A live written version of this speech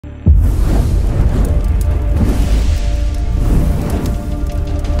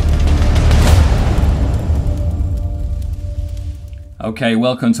Okay,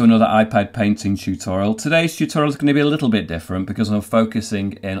 welcome to another iPad painting tutorial. Today's tutorial is going to be a little bit different because I'm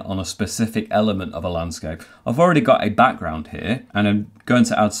focusing in on a specific element of a landscape. I've already got a background here and I'm going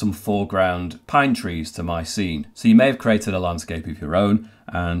to add some foreground pine trees to my scene. So you may have created a landscape of your own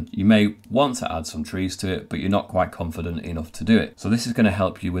and you may want to add some trees to it, but you're not quite confident enough to do it. So this is going to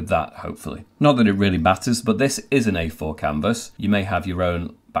help you with that, hopefully. Not that it really matters, but this is an A4 canvas. You may have your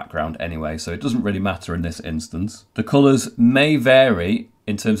own background anyway, so it doesn't really matter in this instance. The colours may vary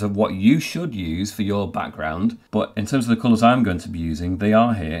in terms of what you should use for your background, but in terms of the colours I'm going to be using, they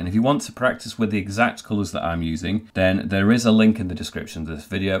are here. And if you want to practice with the exact colours that I'm using, then there is a link in the description of this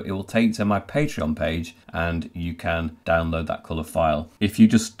video. It will take you to my Patreon page and you can download that colour file. If you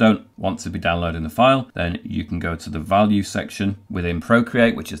just don't want to be downloading the file, then you can go to the value section within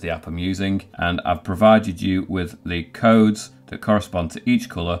Procreate, which is the app I'm using, and I've provided you with the codes that correspond to each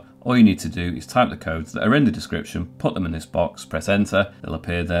colour. All you need to do is type the codes that are in the description, put them in this box, press enter, they'll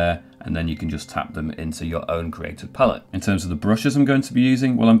appear there, and then you can just tap them into your own created palette. In terms of the brushes I'm going to be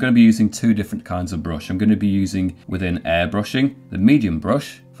using, well, I'm going to be using two different kinds of brush. I'm going to be using within airbrushing, the medium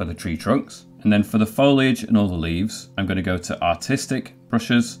brush for the tree trunks, and then for the foliage and all the leaves, I'm going to go to artistic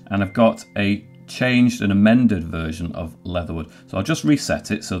brushes, and I've got a changed and amended version of Leatherwood. So I'll just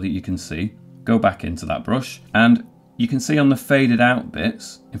reset it so that you can see, go back into that brush, and you can see on the faded out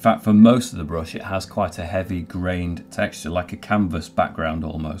bits, in fact for most of the brush it has quite a heavy grained texture, like a canvas background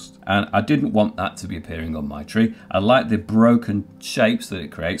almost. And I didn't want that to be appearing on my tree. I like the broken shapes that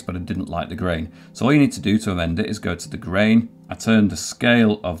it creates, but I didn't like the grain. So all you need to do to amend it is go to the grain. I turn the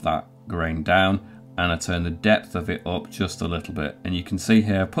scale of that grain down and I turn the depth of it up just a little bit. And you can see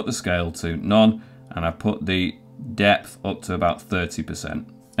here I put the scale to none and I put the depth up to about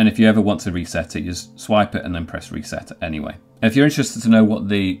 30%. And if you ever want to reset it, just swipe it and then press reset anyway. If you're interested to know what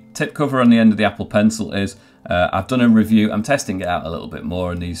the tip cover on the end of the Apple Pencil is, I've done a review. I'm testing it out a little bit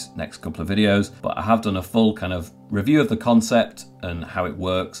more in these next couple of videos, but I have done a full kind of review of the concept and how it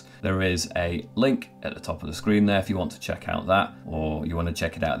works. There is a link at the top of the screen there if you want to check out that, or you want to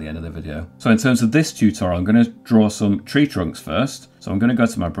check it out at the end of the video. So in terms of this tutorial, I'm going to draw some tree trunks first. So I'm going to go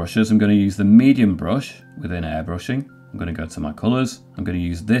to my brushes. I'm going to use the medium brush within airbrushing. I'm going to go to my colours. I'm going to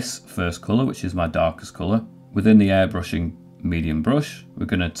use this first colour, which is my darkest colour. Within the airbrushing medium brush, we're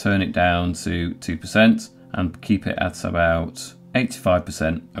going to turn it down to 2% and keep it at about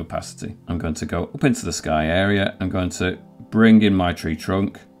 85% opacity. I'm going to go up into the sky area. I'm going to bring in my tree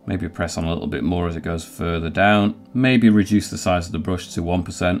trunk, maybe press on a little bit more as it goes further down, maybe reduce the size of the brush to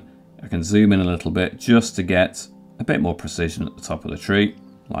 1%. I can zoom in a little bit just to get a bit more precision at the top of the tree,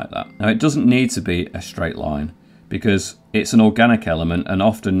 like that. Now it doesn't need to be a straight line, because it's an organic element, and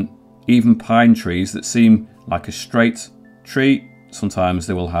often even pine trees that seem like a straight tree, sometimes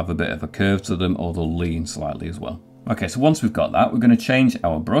they will have a bit of a curve to them or they'll lean slightly as well. Okay, so once we've got that, we're going to change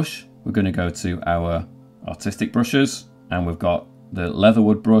our brush. We're going to go to our artistic brushes, and we've got the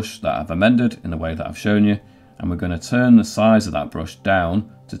Leatherwood brush that I've amended in the way that I've shown you, and we're going to turn the size of that brush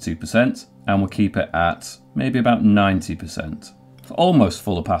down to 2% and we'll keep it at maybe about 90%. Almost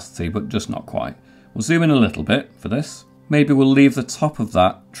full opacity, but just not quite. We'll zoom in a little bit for this. Maybe we'll leave the top of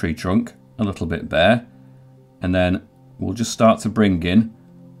that tree trunk a little bit bare, and then we'll just start to bring in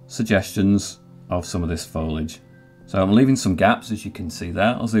suggestions of some of this foliage. So I'm leaving some gaps, as you can see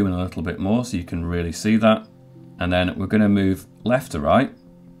there. I'll zoom in a little bit more so you can really see that. And then we're going to move left to right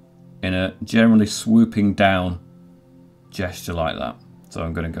in a generally swooping down gesture like that. So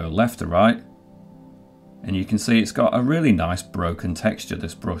I'm going to go left to right, and you can see it's got a really nice broken texture,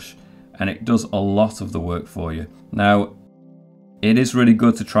 this brush. And it does a lot of the work for you. Now, it is really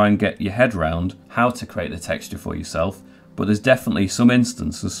good to try and get your head around how to create the texture for yourself, but there's definitely some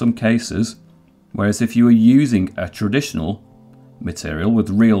instances, some cases, whereas if you were using a traditional material with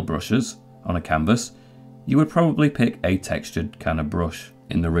real brushes on a canvas, you would probably pick a textured kind of brush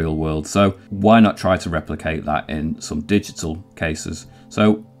in the real world. So why not try to replicate that in some digital cases?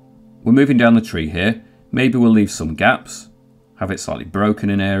 So we're moving down the tree here. Maybe we'll leave some gaps, have it slightly broken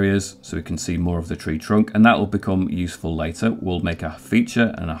in areas so we can see more of the tree trunk, and that will become useful later. We'll make a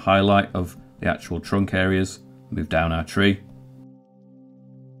feature and a highlight of the actual trunk areas, move down our tree,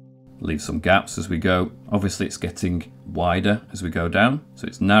 leave some gaps as we go. Obviously it's getting wider as we go down, so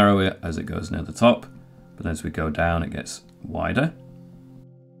it's narrower as it goes near the top, but as we go down it gets wider.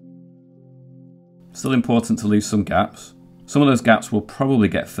 Still important to leave some gaps. Some of those gaps will probably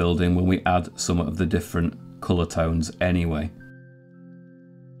get filled in when we add some of the different colour tones anyway.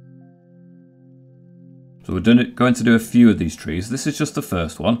 So we're going to do a few of these trees. This is just the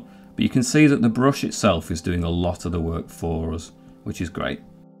first one, but you can see that the brush itself is doing a lot of the work for us, which is great.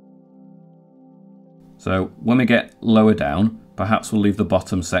 So when we get lower down, perhaps we'll leave the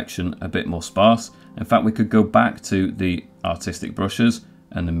bottom section a bit more sparse. In fact, we could go back to the artistic brushes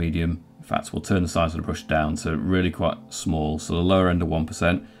and the medium. In fact, we'll turn the size of the brush down to really quite small, so the lower end of 1%,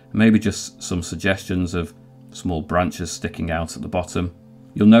 and maybe just some suggestions of small branches sticking out at the bottom.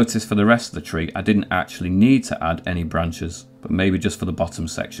 You'll notice for the rest of the tree, I didn't actually need to add any branches, but maybe just for the bottom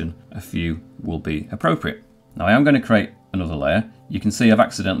section, a few will be appropriate. Now I am going to create another layer. You can see I've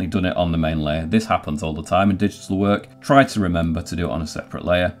accidentally done it on the main layer. This happens all the time in digital work. Try to remember to do it on a separate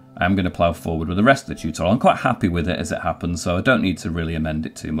layer. I am going to plough forward with the rest of the tutorial. I'm quite happy with it as it happens, so I don't need to really amend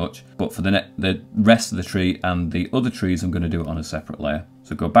it too much. But for the rest of the tree and the other trees, I'm going to do it on a separate layer.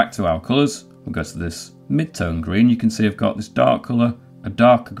 So go back to our colours. We'll go to this mid-tone green. You can see I've got this dark colour, a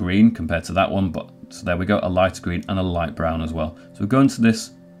darker green compared to that one, but so there we go, a light green and a light brown as well. So we're going to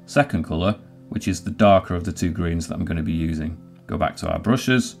this second colour, which is the darker of the two greens that I'm going to be using. Go back to our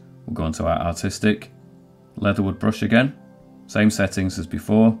brushes. We'll go into our artistic leatherwood brush again. Same settings as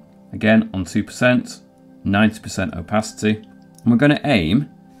before. Again on 2%, 90% opacity. And we're going to aim,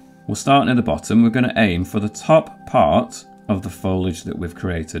 we'll start near the bottom, we're going to aim for the top part of the foliage that we've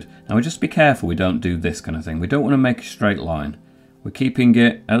created. Now we just be careful we don't do this kind of thing. We don't want to make a straight line. We're keeping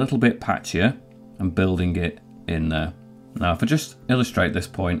it a little bit patchier and building it in there. Now if I just illustrate this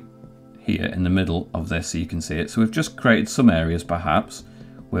point here in the middle of this so you can see it. So we've just created some areas perhaps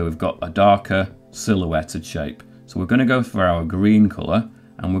where we've got a darker silhouetted shape. So we're going to go for our green colour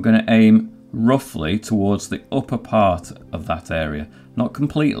and we're going to aim roughly towards the upper part of that area. Not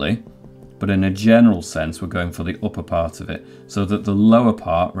completely, but in a general sense we're going for the upper part of it so that the lower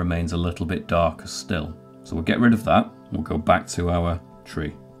part remains a little bit darker still. So we'll get rid of that. We'll go back to our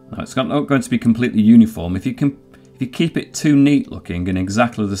tree. Now it's not going to be completely uniform. If you keep it too neat looking and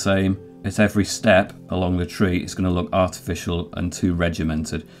exactly the same at every step along the tree, it's going to look artificial and too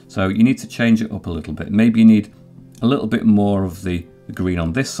regimented. So you need to change it up a little bit. Maybe you need a little bit more of the green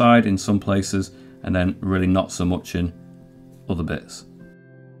on this side in some places and then really not so much in other bits.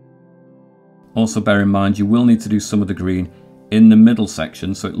 Also bear in mind you will need to do some of the green in the middle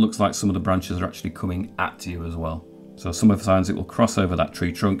section so it looks like some of the branches are actually coming at you as well. So some of the times it will cross over that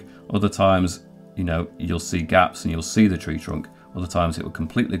tree trunk, other times you'll see gaps and you'll see the tree trunk, other times it will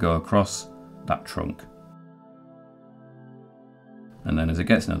completely go across that trunk. And then as it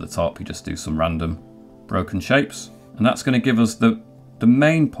gets near the top you just do some random broken shapes and that's going to give us the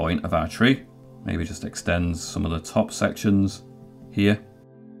main point of our tree. Maybe just extends some of the top sections here.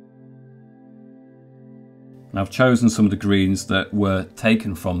 And I've chosen some of the greens that were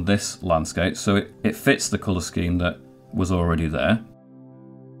taken from this landscape so it fits the colour scheme that was already there.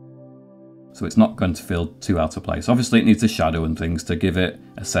 So it's not going to feel too out of place. Obviously it needs a shadow and things to give it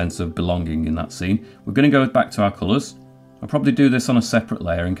a sense of belonging in that scene. We're going to go back to our colours. I'll probably do this on a separate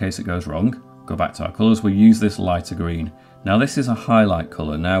layer in case it goes wrong. Go back to our colours, we'll use this lighter green. Now this is a highlight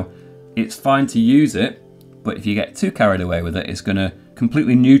colour. Now it's fine to use it, but if you get too carried away with it, it's going to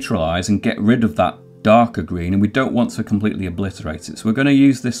completely neutralise and get rid of that darker green, and we don't want to completely obliterate it. So we're going to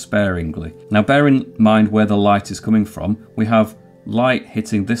use this sparingly. Now bear in mind where the light is coming from. We have light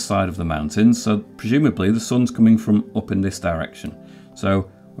hitting this side of the mountains, so presumably the sun's coming from up in this direction. So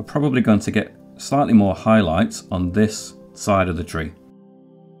we're probably going to get slightly more highlights on this side of the tree.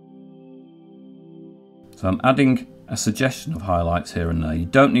 So I'm adding a suggestion of highlights here and there. You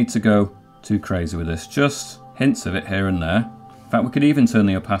don't need to go too crazy with this, just hints of it here and there. In fact, we could even turn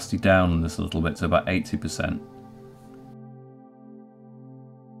the opacity down on this a little bit to about 80%.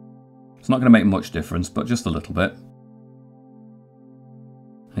 It's not going to make much difference, but just a little bit.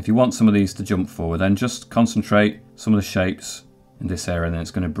 If you want some of these to jump forward, then just concentrate some of the shapes in this area and then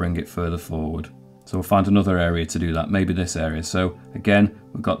it's going to bring it further forward. So we'll find another area to do that, maybe this area. So again,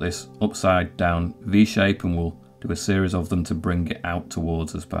 we've got this upside down V shape and we'll do a series of them to bring it out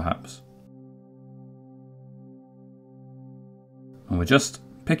towards us perhaps. And we're just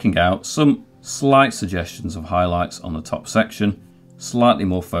picking out some slight suggestions of highlights on the top section, slightly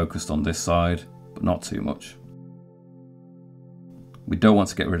more focused on this side, but not too much. We don't want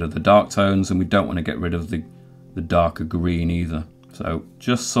to get rid of the dark tones and we don't want to get rid of the darker green either. So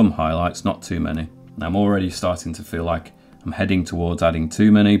just some highlights, not too many. Now I'm already starting to feel like I'm heading towards adding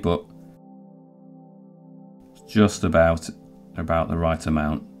too many, but just about the right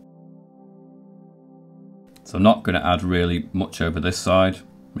amount. So I'm not going to add really much over this side,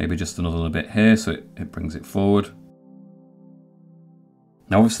 maybe just another little bit here so it brings it forward.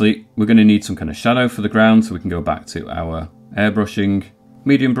 Now obviously we're going to need some kind of shadow for the ground, so we can go back to our airbrushing,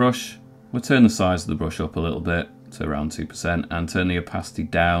 medium brush. We'll turn the size of the brush up a little bit to around 2% and turn the opacity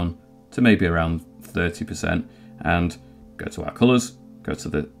down to maybe around 30% and go to our colours, go to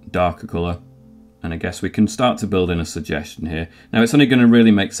the darker colour And I guess we can start to build in a suggestion here. Now it's only going to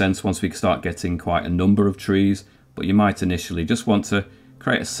really make sense once we start getting quite a number of trees, but you might initially just want to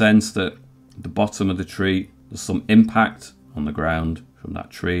create a sense that at the bottom of the tree there's some impact on the ground from that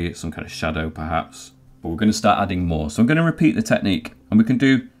tree, some kind of shadow perhaps. But we're going to start adding more. So I'm going to repeat the technique, and we can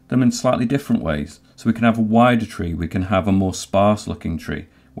do them in slightly different ways. So we can have a wider tree, we can have a more sparse looking tree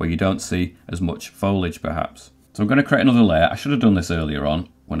where you don't see as much foliage perhaps. So I'm going to create another layer. I should have done this earlier on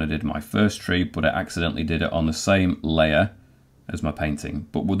when I did my first tree, but I accidentally did it on the same layer as my painting.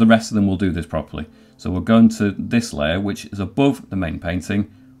 But with the rest of them we'll do this properly. So we'll go into this layer which is above the main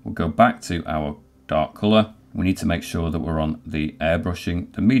painting. We'll go back to our dark colour. We need to make sure that we're on the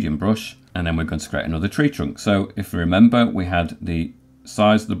airbrushing, the medium brush, and then we're going to create another tree trunk. So if you remember, we had the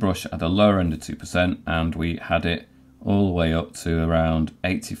size of the brush at the lower end of 2% and we had it all the way up to around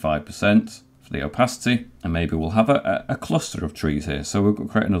 85% for the opacity, and maybe we'll have a cluster of trees here. So we'll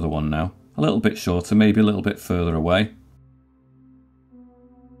create another one now, a little bit shorter, maybe a little bit further away,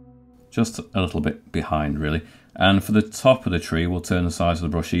 just a little bit behind really. And for the top of the tree we'll turn the size of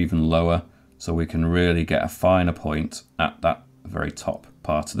the brush even lower so we can really get a finer point at that very top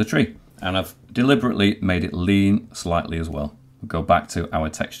part of the tree. And I've deliberately made it lean slightly as well. We'll go back to our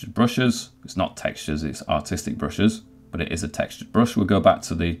textured brushes. It's not textures, it's artistic brushes, but it is a textured brush. We'll go back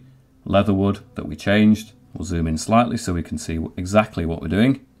to the leatherwood that we changed. We'll zoom in slightly so we can see exactly what we're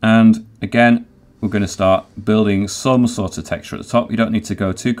doing. And again, we're going to start building some sort of texture at the top. You don't need to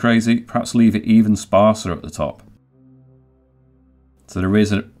go too crazy. Perhaps leave it even sparser at the top. So there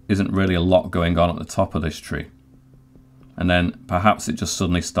isn't really a lot going on at the top of this tree. And then perhaps it just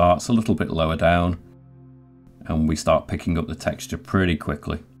suddenly starts a little bit lower down and we start picking up the texture pretty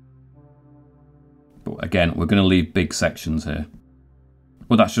quickly. But again, we're going to leave big sections here.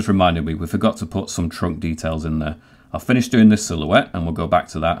 Well, that's just reminded me, we forgot to put some trunk details in there. I'll finish doing this silhouette and we'll go back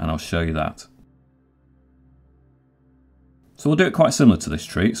to that and I'll show you that. So we'll do it quite similar to this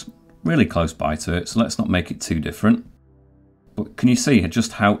tree. It's really close by to it, so let's not make it too different. But can you see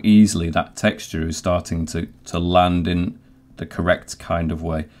just how easily that texture is starting to land in the correct kind of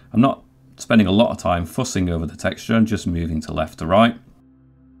way? I'm not spending a lot of time fussing over the texture and just moving to left to right.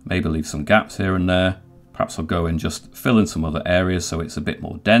 Maybe leave some gaps here and there. Perhaps I'll go and just fill in some other areas so it's a bit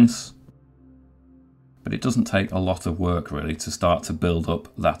more dense. But it doesn't take a lot of work really to start to build up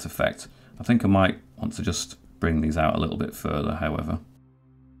that effect. I think I might want to just bring these out a little bit further, however.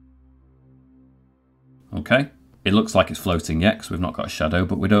 Okay, it looks like it's floating yet because we've not got a shadow,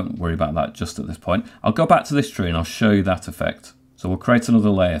 but we don't worry about that just at this point. I'll go back to this tree and I'll show you that effect. So we'll create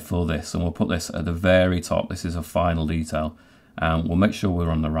another layer for this and we'll put this at the very top. This is a final detail. And we'll make sure we're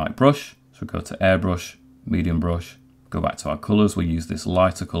on the right brush. So go to airbrush, medium brush, go back to our colours. We'll use this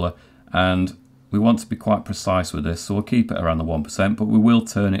lighter colour and we want to be quite precise with this. So we'll keep it around the 1%, but we will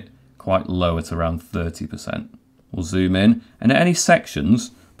turn it quite low at around 30%. We'll zoom in and at any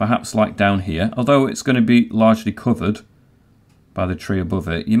sections, perhaps like down here, although it's going to be largely covered by the tree above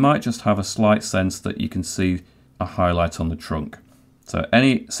it, you might just have a slight sense that you can see a highlight on the trunk. So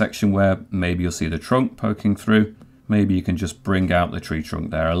any section where maybe you'll see the trunk poking through, maybe you can just bring out the tree trunk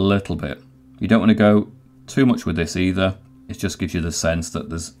there a little bit. You don't want to go too much with this either. It just gives you the sense that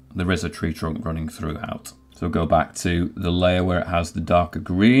there is a tree trunk running throughout. So go back to the layer where it has the darker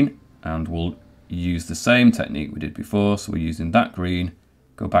green and we'll use the same technique we did before. So we're using that green,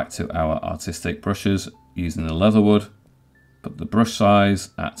 go back to our artistic brushes using the leatherwood, put the brush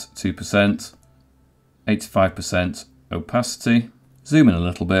size at 2%, 85% opacity, zoom in a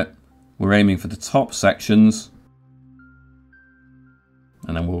little bit. We're aiming for the top sections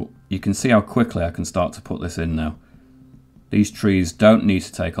and then you can see how quickly I can start to put this in now. These trees don't need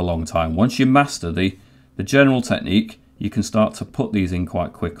to take a long time. Once you master the general technique, you can start to put these in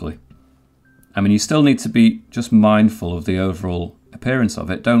quite quickly. I mean, you still need to be just mindful of the overall appearance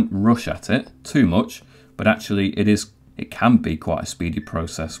of it. Don't rush at it too much, but actually it can be quite a speedy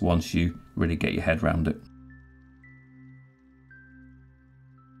process once you really get your head around it.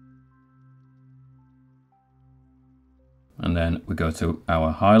 And then we go to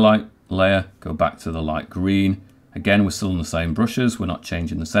our highlight layer, go back to the light green. Again, we're still on the same brushes. We're not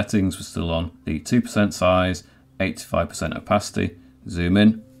changing the settings. We're still on the 2% size, 85% opacity. Zoom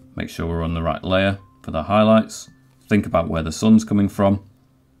in, make sure we're on the right layer for the highlights. Think about where the sun's coming from.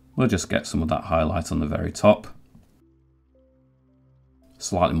 We'll just get some of that highlight on the very top.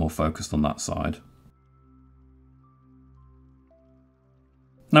 Slightly more focused on that side.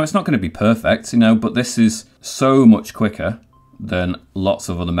 Now it's not going to be perfect, but this is so much quicker than lots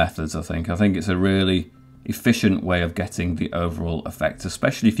of other methods, I think. I think it's a really efficient way of getting the overall effect,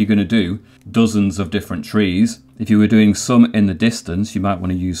 especially if you're going to do dozens of different trees. If you were doing some in the distance, you might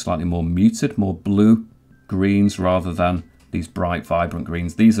want to use slightly more muted, more blue greens rather than these bright, vibrant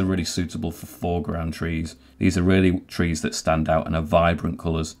greens. These are really suitable for foreground trees. These are really trees that stand out and are vibrant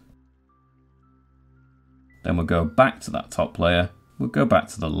colours. Then we'll go back to that top layer. We'll go back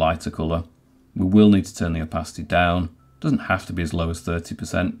to the lighter colour. We will need to turn the opacity down. Doesn't have to be as low as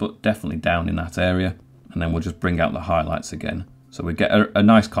 30%, but definitely down in that area. And then we'll just bring out the highlights again. So we get a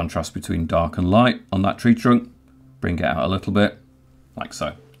nice contrast between dark and light on that tree trunk. Bring it out a little bit, like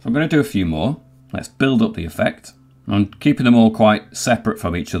so. So I'm going to do a few more. Let's build up the effect. I'm keeping them all quite separate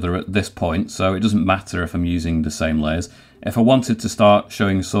from each other at this point, so it doesn't matter if I'm using the same layers. If I wanted to start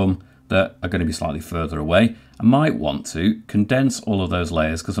showing some that are going to be slightly further away, I might want to condense all of those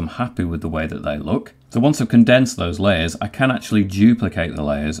layers because I'm happy with the way that they look. So once I've condensed those layers, I can actually duplicate the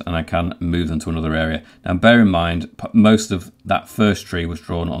layers and I can move them to another area. Now bear in mind, most of that first tree was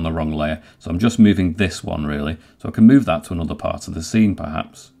drawn on the wrong layer, so I'm just moving this one really. So I can move that to another part of the scene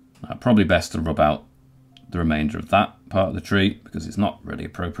perhaps. Probably best to rub out the remainder of that part of the tree because it's not really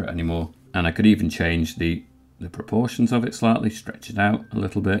appropriate anymore. And I could even change the proportions of it slightly, stretch it out a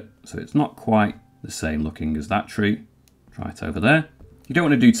little bit so it's not quite the same looking as that tree. Try it over there. You don't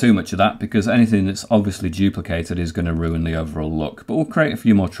want to do too much of that because anything that's obviously duplicated is going to ruin the overall look, but we'll create a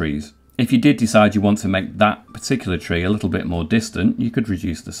few more trees. If you did decide you want to make that particular tree a little bit more distant, you could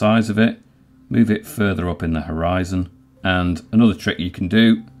reduce the size of it, move it further up in the horizon, and another trick you can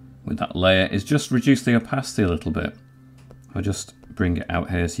do with that layer is just reduce the opacity a little bit. I'll just bring it out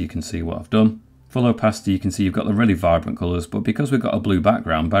here so you can see what I've done. Full opacity, you can see you've got the really vibrant colours, but because we've got a blue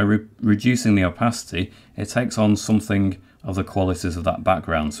background, by reducing the opacity, it takes on something of the qualities of that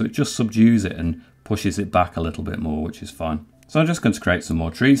background. So it just subdues it and pushes it back a little bit more, which is fine. So I'm just going to create some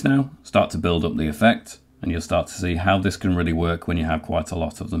more trees now, start to build up the effect, and you'll start to see how this can really work when you have quite a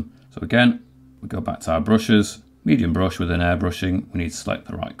lot of them. So again, we go back to our brushes, medium brush with an airbrushing, we need to select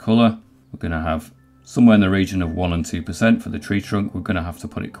the right colour. We're going to have somewhere in the region of 1 and 2% for the tree trunk. We're going to have to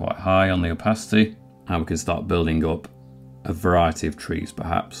put it quite high on the opacity, and we can start building up a variety of trees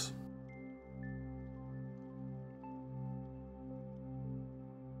perhaps.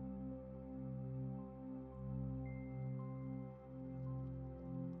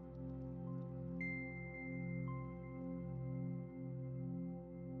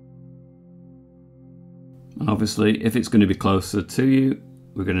 And obviously if it's going to be closer to you,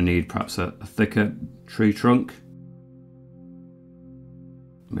 we're going to need perhaps a thicker tree trunk.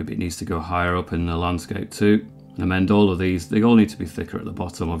 Maybe it needs to go higher up in the landscape too. And amend all of these, they all need to be thicker at the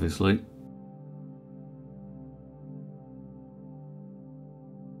bottom obviously.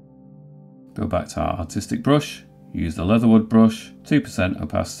 Go back to our artistic brush, use the leatherwood brush, 2%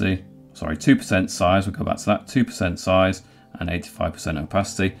 opacity, sorry 2% size, we'll go back to that, 2% size and 85%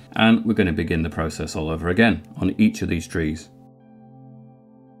 opacity, and we're going to begin the process all over again on each of these trees.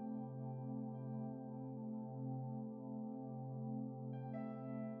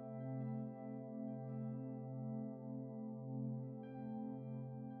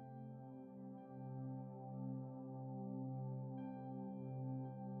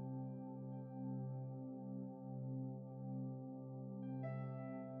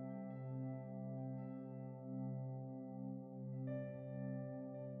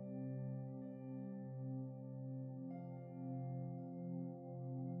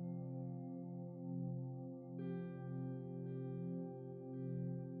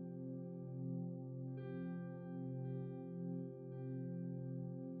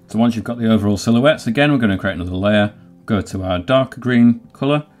 So once you've got the overall silhouettes, again, we're going to create another layer. Go to our darker green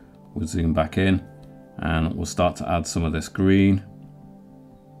colour, we'll zoom back in and we'll start to add some of this green.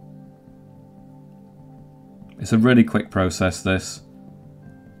 It's a really quick process, this.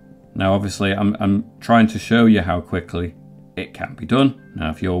 Now obviously I'm trying to show you how quickly it can be done. Now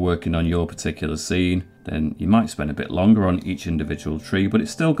if you're working on your particular scene, then you might spend a bit longer on each individual tree, but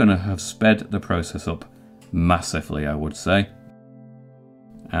it's still going to have sped the process up massively, I would say.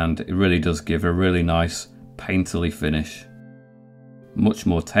 And it really does give a really nice painterly finish. Much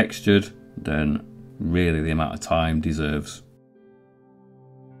more textured than really the amount of time deserves.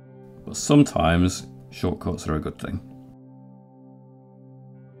 But sometimes shortcuts are a good thing.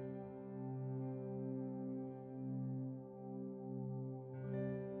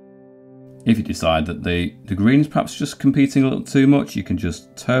 If you decide that the green is perhaps just competing a little too much, you can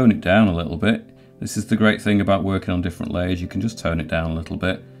just tone it down a little bit. This is the great thing about working on different layers. You can just tone it down a little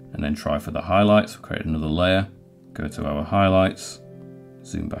bit and then try for the highlights. We'll create another layer, go to our highlights,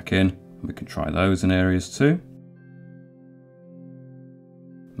 zoom back in, and we can try those in areas too.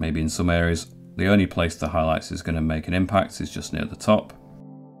 Maybe in some areas the only place the highlights is going to make an impact is just near the top.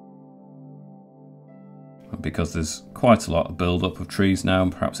 And because there's quite a lot of build-up of trees now,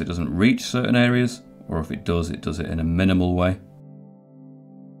 and perhaps it doesn't reach certain areas, or if it does it in a minimal way.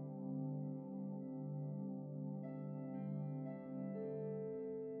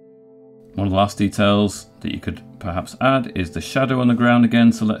 One of the last details that you could perhaps add is the shadow on the ground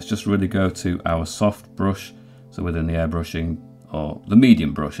again, so let's just really go to our soft brush. So within the airbrushing, or the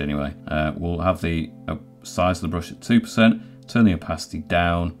medium brush anyway, we'll have the size of the brush at 2%, turn the opacity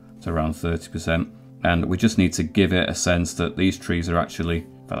down to around 30%, and we just need to give it a sense that these trees are actually,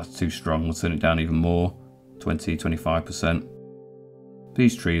 if that's too strong, we'll turn it down even more, 20–25%.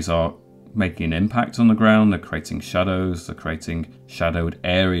 These trees are making an impact on the ground, they're creating shadows, they're creating shadowed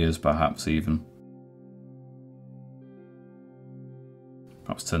areas perhaps even.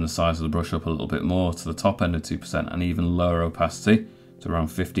 Perhaps turn the size of the brush up a little bit more to the top end of 2% and even lower opacity to around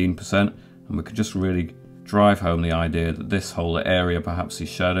 15%, and we could just really drive home the idea that this whole area perhaps is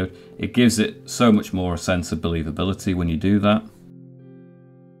shadowed. It gives it so much more a sense of believability when you do that.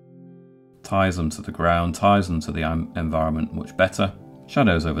 Ties them to the ground, ties them to the environment much better.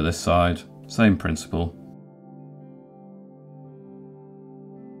 Shadows over this side, same principle.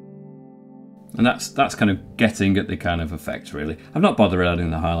 And that's kind of getting at the kind of effect really. I've not bothered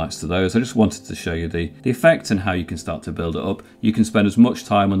adding the highlights to those, I just wanted to show you the effect and how you can start to build it up. You can spend as much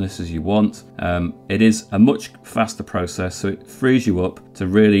time on this as you want. It is a much faster process, so it frees you up to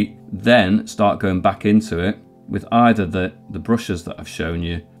really then start going back into it with either the brushes that I've shown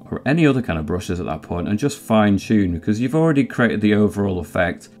you, or any other kind of brushes at that point, and just fine tune, because you've already created the overall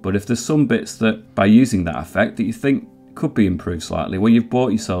effect. But if there's some bits that by using that effect that you think could be improved slightly, well, you've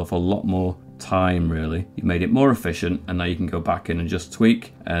bought yourself a lot more time really. You've made it more efficient, and now you can go back in and just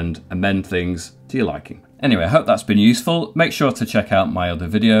tweak and amend things to your liking. Anyway, I hope that's been useful. Make sure to check out my other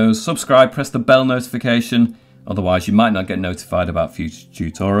videos, subscribe, press the bell notification, otherwise you might not get notified about future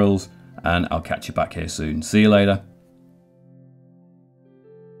tutorials, and I'll catch you back here soon. See you later.